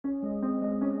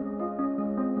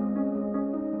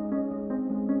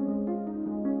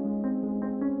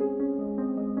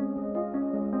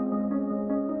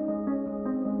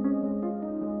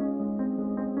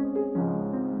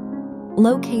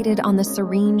Located on the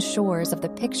serene shores of the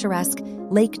picturesque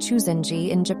Lake Chuzenji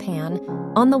in Japan,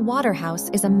 On the Waterhouse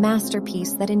is a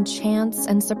masterpiece that enchants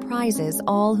and surprises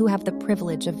all who have the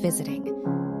privilege of visiting.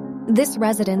 This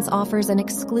residence offers an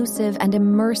exclusive and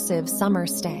immersive summer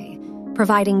stay,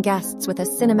 providing guests with a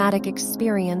cinematic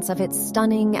experience of its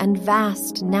stunning and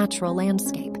vast natural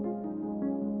landscape.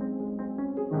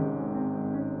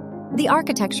 The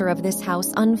architecture of this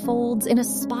house unfolds in a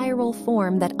spiral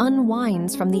form that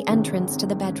unwinds from the entrance to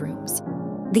the bedrooms.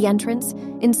 The entrance,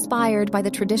 inspired by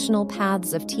the traditional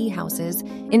paths of tea houses,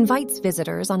 invites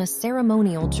visitors on a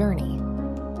ceremonial journey.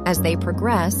 As they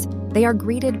progress, they are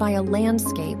greeted by a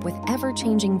landscape with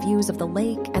ever-changing views of the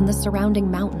lake and the surrounding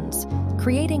mountains,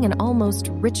 creating an almost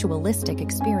ritualistic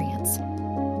experience.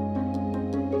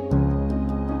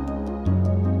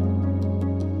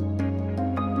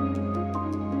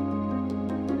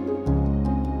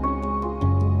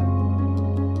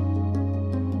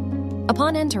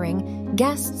 Upon entering,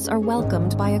 guests are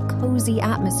welcomed by a cozy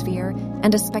atmosphere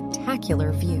and a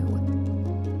spectacular view.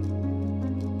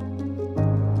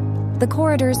 The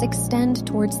corridors extend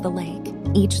towards the lake,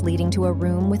 each leading to a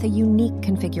room with a unique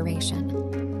configuration.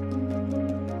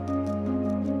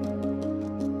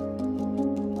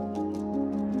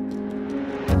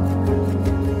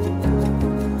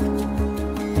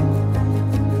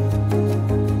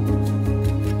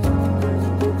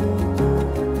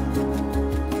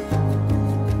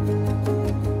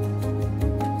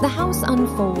 The house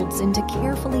unfolds into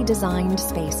carefully designed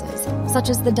spaces, such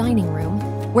as the dining room,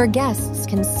 where guests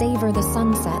can savor the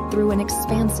sunset through an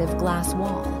expansive glass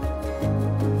wall.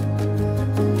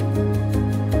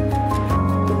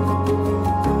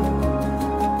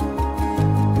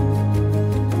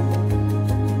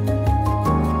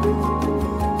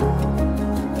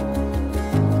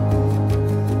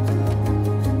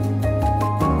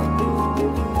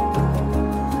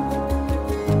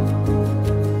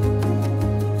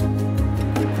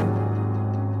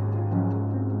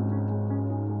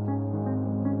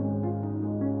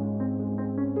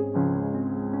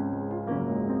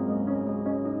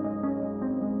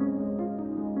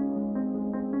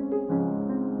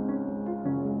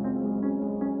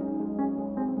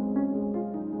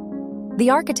 The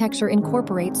architecture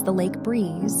incorporates the lake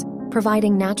breeze,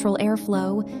 providing natural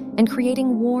airflow and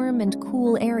creating warm and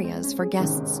cool areas for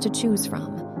guests to choose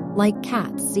from, like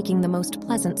cats seeking the most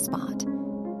pleasant spot.